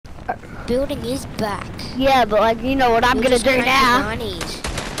building is back. Yeah, but like, you know what I'm gonna do now?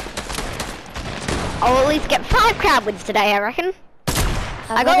 I'll at least get 5 crowd wins today, I reckon.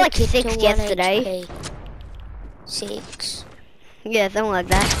 I got like 6 yesterday. 6? Yeah, something like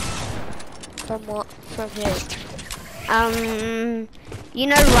that. From what? From who? You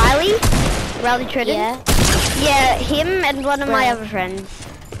know Riley? Riley Tridden? Yeah. Yeah, him and one of my other friends.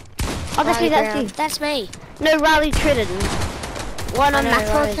 Oh, that's me, that's you. That's me. No, Riley Tridden. One on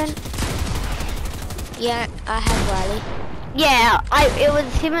Maxwell's friend? Yeah, I have Riley. Yeah, it was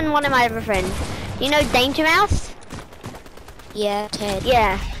him and one of my other friends. You know Danger Mouse? Yeah, Ted.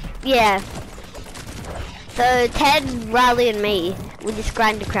 Yeah, yeah. So Ted, Riley, and me, we just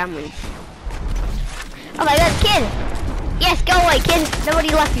grind the crown wins. Oh my God, kid! Yes, go away, kid. Nobody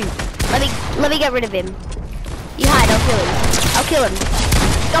left you. Let me get rid of him. You hide. I'll kill him.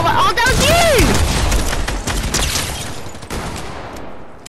 Go away. Oh, that was you!